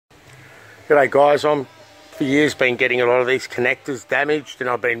G'day guys, I'm for years been getting a lot of these connectors damaged and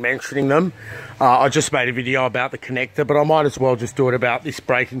I've been mentioning them. I just made a video about the connector, but I might as well just do it about this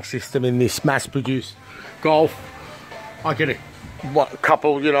braking system in this mass-produced Golf. I get a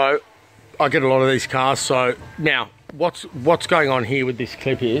couple, you know, I get a lot of these cars. So now what's going on here with this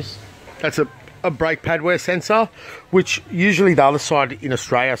clip is, that's a brake pad wear sensor, which usually the other side in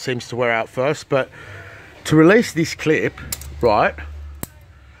Australia seems to wear out first, but to release this clip, right,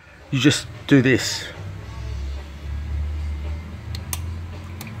 you just do this,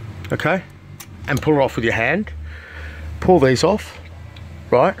 okay, and pull it off with your hand. Pull these off,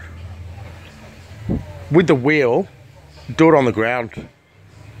 right, with the wheel, do it on the ground.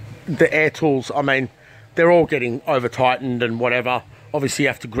 The air tools, I mean, they're all getting over tightened and whatever. Obviously you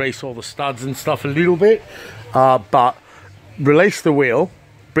have to grease all the studs and stuff a little bit, but release the wheel,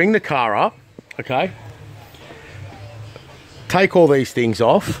 bring the car up, okay, take all these things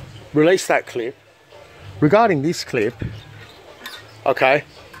off, release that clip. Regarding this clip, okay,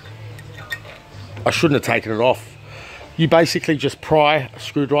 I shouldn't have taken it off. You basically just pry a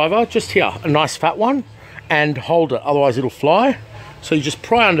screwdriver, just here, a nice fat one, and hold it, otherwise it'll fly. So you just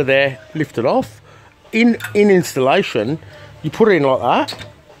pry under there, lift it off. In installation, you put it in like that.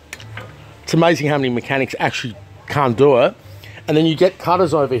 It's amazing how many mechanics actually can't do it. And then you get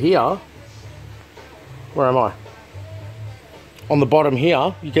cutters over here. Where am I? On the bottom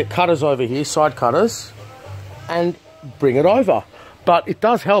here, you get cutters over here, side cutters, and bring it over. But it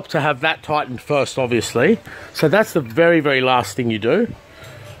does help to have that tightened first, obviously. So that's the very, very last thing you do.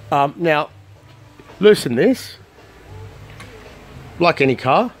 Now, loosen this, like any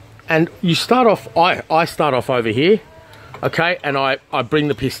car, and you start off, I start off over here, okay, and I bring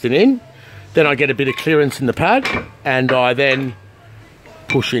the piston in, then I get a bit of clearance in the pad, and I then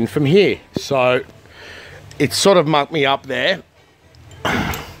push in from here. So it's sort of mucked me up there,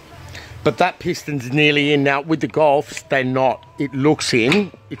 but that piston's nearly in. Now with the Golfs, they're not. It looks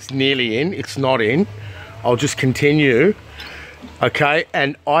in, it's nearly in, it's not in. I'll just continue, okay,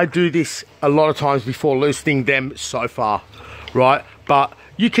 and I do this a lot of times before loosening them so far, right? But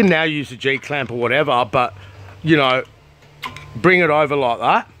you can now use a G-clamp or whatever, but you know, bring it over like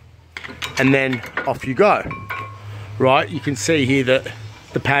that, and then off you go, right? You can see here that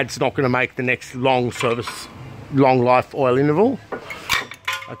the pad's not going to make the next long life oil interval.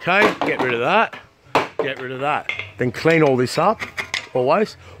 Okay, get rid of that, get rid of that. Then clean all this up,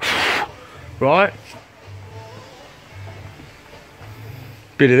 always, right?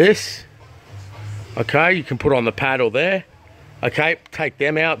 Bit of this, okay, you can put on the paddle there, okay, take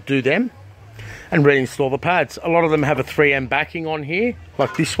them out, do them, and reinstall the pads. A lot of them have a 3M backing on here,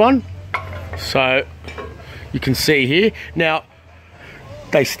 like this one. So you can see here, now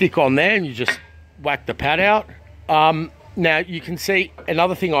they stick on there and you just whack the pad out. Now you can see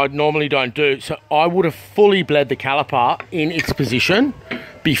another thing I normally don't do. So I would have fully bled the caliper in its position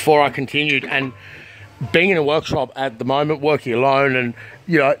before I continued. And being in a workshop at the moment, working alone, and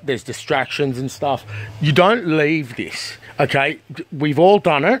you know, there's distractions and stuff, you don't leave this, okay? We've all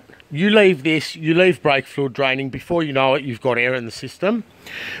done it. You leave this, you leave brake fluid draining. Before you know it, you've got air in the system.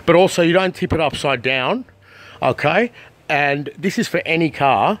 But also you don't tip it upside down, okay? And this is for any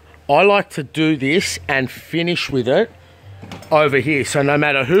car. I like to do this and finish with it over here. So no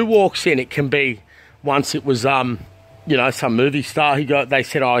matter who walks in, it can be, once it was, you know, some movie star, they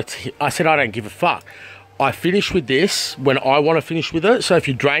said, oh, I said, I don't give a fuck. I finish with this when I want to finish with it. So if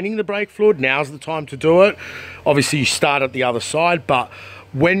you're draining the brake fluid, now's the time to do it. Obviously you start at the other side, but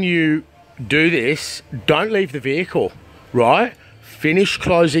when you do this, don't leave the vehicle, right? Finish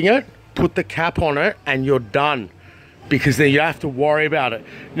closing it, put the cap on it, and you're done, because then you don't have to worry about it.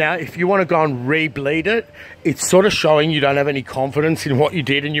 Now, if you want to go and re-bleed it, it's sort of showing you don't have any confidence in what you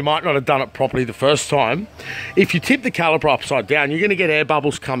did, and you might not have done it properly the first time. If you tip the caliper upside down, you're going to get air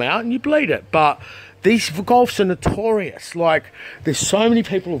bubbles come out and you bleed it. But these Golfs are notorious. Like, there's so many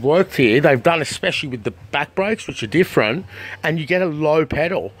people who've worked here, they've done, especially with the back brakes, which are different, and you get a low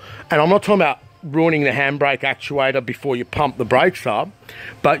pedal. And I'm not talking about ruining the handbrake actuator before you pump the brakes up,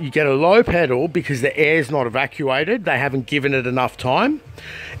 but you get a low pedal because the air's not evacuated. They haven't given it enough time.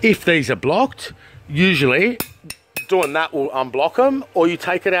 If these are blocked, usually doing that will unblock them, or you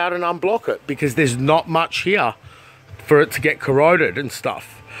take it out and unblock it, because there's not much here for it to get corroded and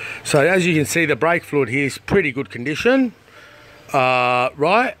stuff. So as you can see, the brake fluid here is pretty good condition,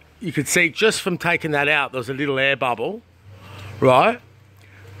 right? You can see just from taking that out, there's a little air bubble, right?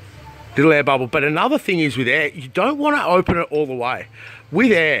 Little air bubble. But another thing is with air, you don't want to open it all the way.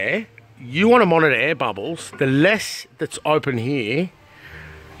 With air, you want to monitor air bubbles. The less that's open here,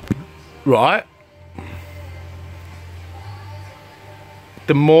 right,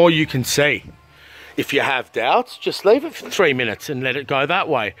 the more you can see. If you have doubts, just leave it for 3 minutes and let it go that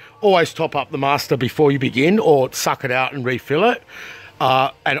way. Always top up the master before you begin, or suck it out and refill it,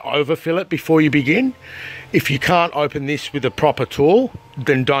 and overfill it before you begin. If you can't open this with a proper tool,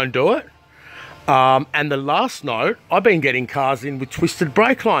 then don't do it. And the last note, I've been getting cars in with twisted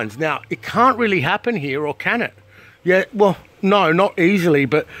brake lines. Now, it can't really happen here, or can it? Yeah, well, no, not easily,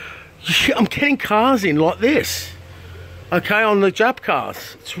 but I'm getting cars in like this, okay, on the Jap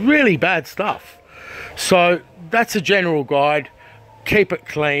cars. It's really bad stuff. So that's a general guide. Keep it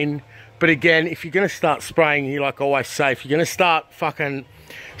clean. But again, if you're going to start spraying, like I always say, if you're going to start fucking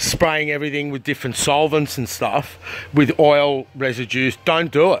spraying everything with different solvents and stuff, with oil residues,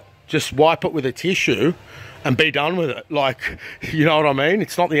 don't do it. Just wipe it with a tissue and be done with it. Like, you know what I mean?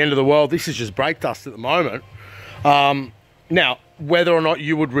 It's not the end of the world. This is just brake dust at the moment. Now, whether or not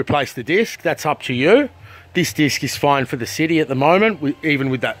you would replace the disc, that's up to you. This disc is fine for the city at the moment, even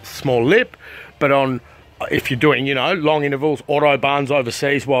with that small lip. But if you're doing, you know, long intervals, autobahns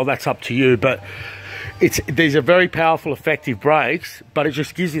overseas, well, that's up to you. But these are very powerful, effective brakes, but it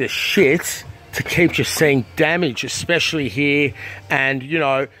just gives you the shits to keep just seeing damage, especially here, and, you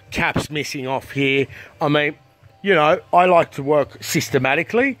know, caps missing off here. I mean, you know, I like to work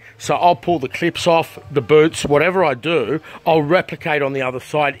systematically, so I'll pull the clips off, the boots, whatever I do, I'll replicate on the other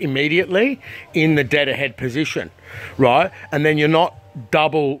side immediately in the dead ahead position, right? And then you're not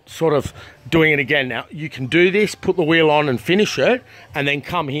double sort of doing it again. Now, you can do this, put the wheel on and finish it, and then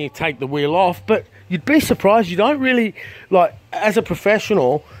come here, take the wheel off, but you'd be surprised, you don't really, like, as a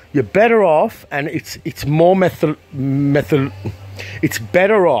professional, you're better off, and it's more it's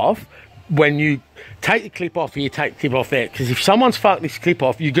better off when you take the clip off here, take the clip off there, because if someone's fucked this clip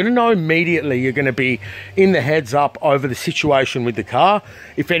off, you're going to know immediately. You're going to be in the heads up over the situation with the car,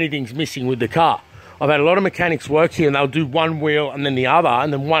 if anything's missing with the car. I've had a lot of mechanics work here, and they'll do one wheel and then the other,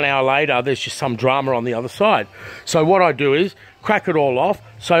 and then 1 hour later there's just some drama on the other side. So what I do is crack it all off.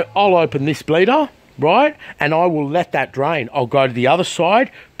 So I'll open this bleeder, right, and I will let that drain. I'll go to the other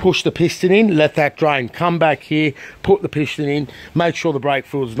side, push the piston in, let that drain, come back here, put the piston in, make sure the brake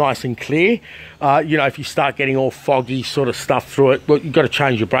fluid's nice and clear. You know, if you start getting all foggy sort of stuff through it, well, you've got to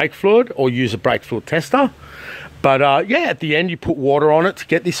change your brake fluid or use a brake fluid tester. But yeah, at the end you put water on it to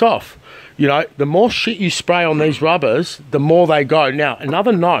get this off. You know, the more shit you spray on these rubbers, the more they go. Now,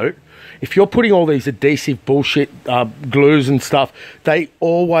 another note, if you're putting all these adhesive bullshit glues and stuff, they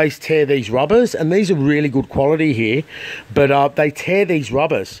always tear these rubbers, and these are really good quality here, but they tear these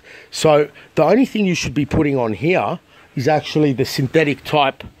rubbers. So the only thing you should be putting on here is actually the synthetic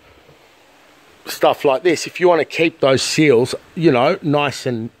type stuff like this. If you want to keep those seals, you know, nice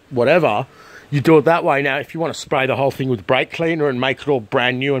and whatever, you do it that way. Now, if you want to spray the whole thing with brake cleaner and make it all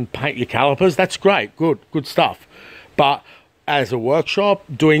brand new and paint your calipers, that's great, good stuff. But as a workshop,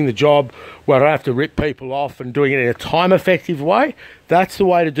 doing the job where I have to rip people off and doing it in a time-effective way, that's the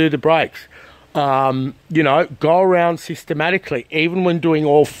way to do the brakes. You know, go around systematically. Even when doing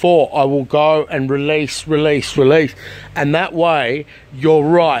all four, I will go and release, and that way you're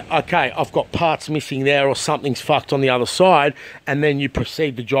right. Okay, I've got parts missing there, or something's fucked on the other side, and then you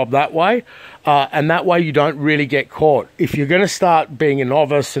proceed the job that way, and that way you don't really get caught. If you're going to start being a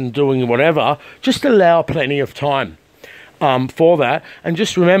novice and doing whatever, just allow plenty of time for that, and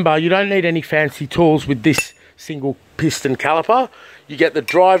just remember, you don't need any fancy tools with this single piston caliper. You get the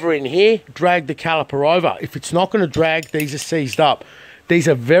driver in here, drag the caliper over. If it's not going to drag, these are seized up. These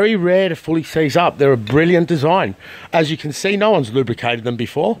are very rare to fully seize up. They're a brilliant design. As you can see, no one's lubricated them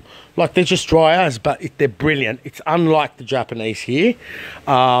before. Like, they're just dry as, but they're brilliant. It's unlike the Japanese here.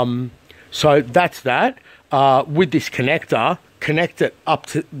 So that's that. With this connector, connect it up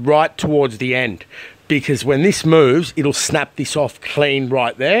to right towards the end, because when this moves, it'll snap this off clean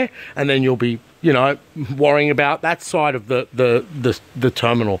right there, and then you'll be, you know, worrying about that side of the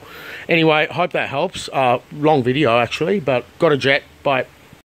terminal. Anyway, hope that helps. Long video actually, but got a jet. Bye.